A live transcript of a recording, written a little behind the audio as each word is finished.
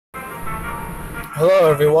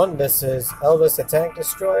Hello everyone, this is Elvis the Tank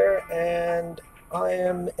Destroyer, and I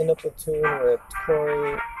am in a platoon with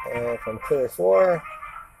Corey from Clear 4.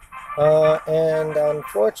 And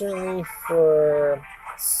unfortunately, for a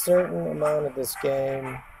certain amount of this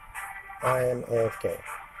game, I am AFK.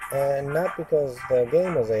 And not because the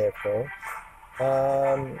game was AFK.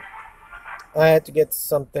 I had to get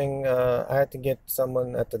something, I had to get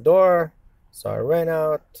someone at the door, so I ran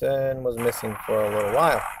out and was missing for a little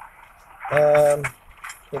while.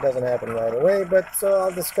 It doesn't happen right away, but so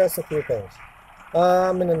I'll discuss a few things.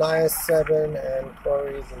 I'm in an IS7 and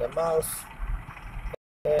Corey's in a mouse.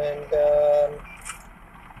 And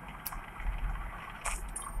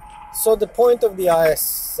so the point of the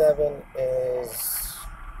IS7 is,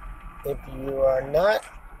 if you are not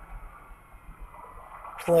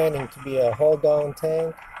planning to be a hold down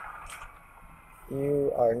tank,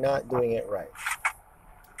 you are not doing it right.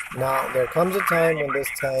 Now, there comes a time when this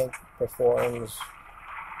tank performs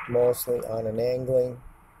mostly on an angling.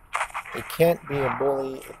 It can't be a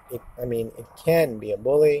bully. It can be a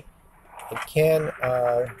bully. It can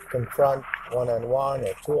confront one-on-one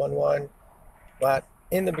or two-on-one, but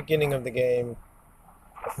in the beginning of the game,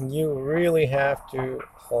 you really have to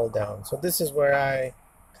hold down. So this is where I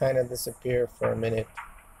kind of disappear for a minute.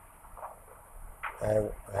 I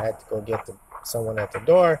had to go get someone at the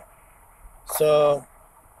door. So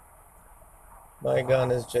my gun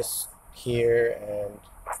is just here, and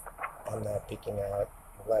I'm not peeking out.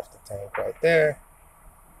 I left the tank right there,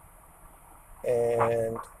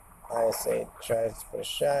 and IS8 tries to put a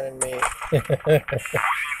shot at me,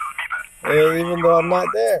 even though I'm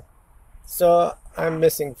not there. So I'm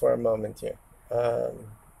missing for a moment here,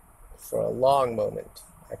 for a long moment.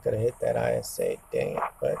 I could have hit that IS8, dang it,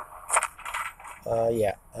 but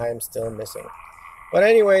yeah, I'm still missing. But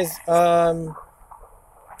anyways,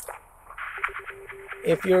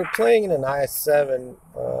 if you're playing in an IS7,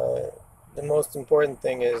 the most important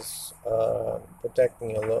thing is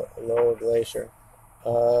protecting a lower glacier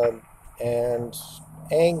and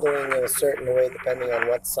angling in a certain way depending on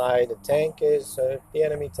what side the tank is. So if the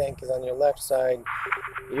enemy tank is on your left side,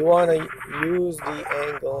 you want to use the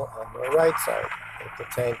angle on the right side. If the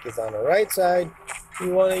tank is on the right side,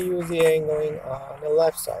 you want to use the angling on the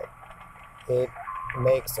left side. It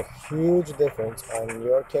makes a huge difference on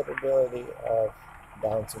your capability of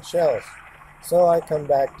bouncing shells. So I come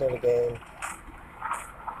back to the game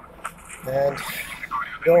and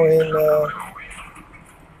go in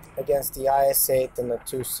against the IS8 and the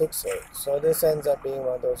 268. So this ends up being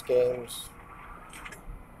one of those games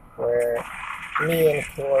where me and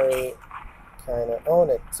Corey kind of own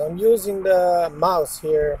it. So I'm using the mouse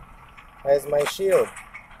here as my shield.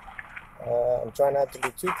 I'm trying not to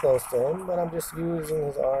be too close to him, but I'm just using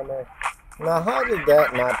his armor. Now, how did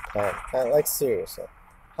that not pan? Like, seriously,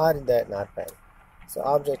 how did that not pan? So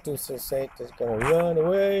object 268 is going to run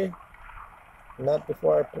away. Not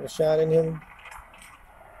before I put a shot in him.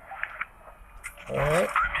 Alright.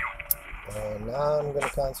 And now I'm going to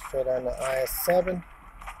concentrate on the IS7.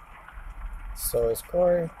 So is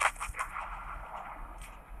Corey.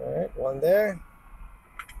 Alright, one there.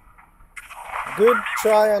 Good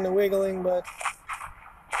try on the wiggling, but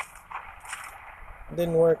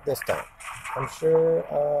didn't work this time. I'm sure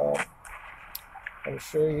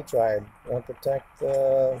you tried. You want to protect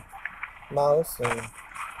the mouse, and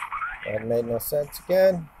that made no sense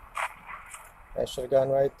again. I should have gone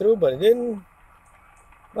right through, but it didn't.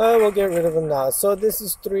 Well, we'll get rid of him now. So this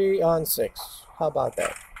is 3 on 6. How about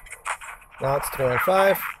that? Now it's 3 on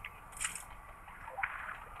 5.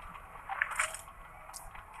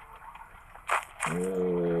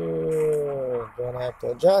 Gonna have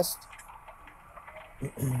to adjust.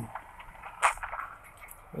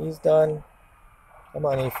 He's done. Come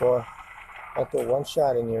on, E4. I'll put one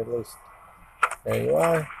shot in you at least. There you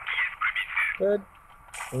are. Good.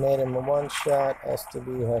 Made him a one shot.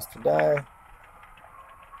 STB has to die.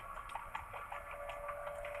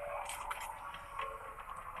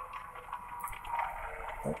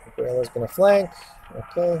 Gorilla's gonna flank.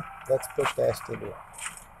 Okay, let's push the STB.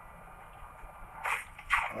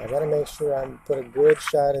 I gotta make sure I put a good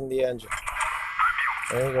shot in the engine.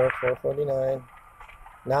 There you go, 449.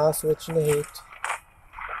 Now switching to heat.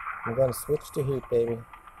 I'm gonna switch to heat, baby.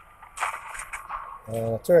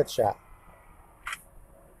 And a turret shot.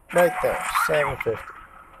 Right there, 750.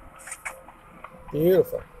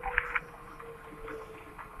 Beautiful.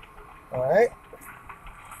 Alright.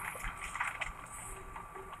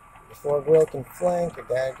 Before Grill can flank, I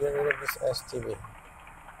gotta get rid of this STV.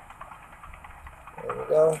 There we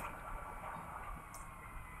go.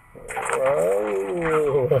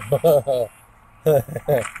 Whoa.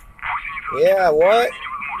 Yeah, what?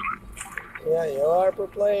 Yeah, you are per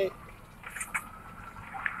plate.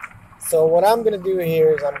 So what I'm going to do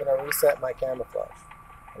here is I'm going to reset my camouflage.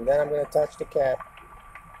 And then I'm going to touch the cap.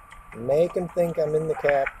 Make him think I'm in the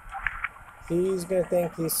cap. He's going to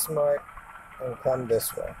think he's smart and come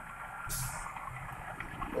this way.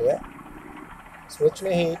 Yeah. Switch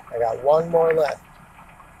my heat. I got one more left.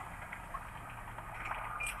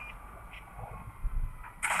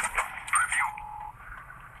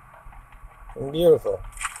 Beautiful.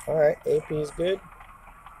 Alright, AP is good.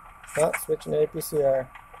 Oh, switching to APCR.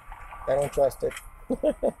 I don't trust it.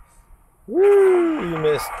 Woo! You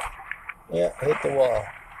missed. Yeah, hit the wall.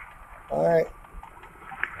 Alright.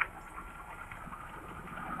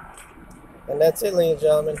 And that's it, ladies and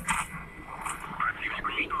gentlemen.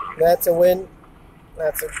 That's a win.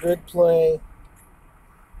 That's a good play.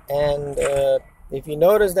 And if you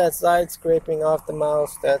notice that side scraping off the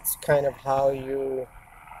mouse, that's kind of how you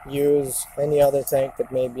use any other tank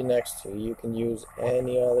that may be next to you. You can use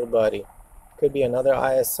any other buddy. Could be another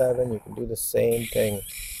IS7. You can do the same thing.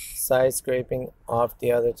 Side scraping off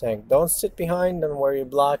the other tank. Don't sit behind them where you're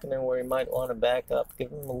blocking them, where you might want to back up. Give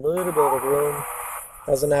them a little bit of room.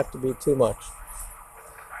 Doesn't have to be too much.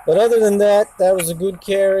 But other than that, that was a good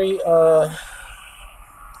carry.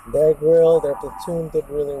 Their grill, their platoon did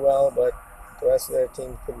really well, but the rest of their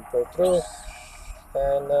team couldn't pull through.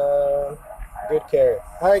 And good carry.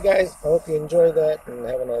 Alright guys, I hope you enjoyed that and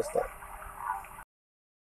have a nice day.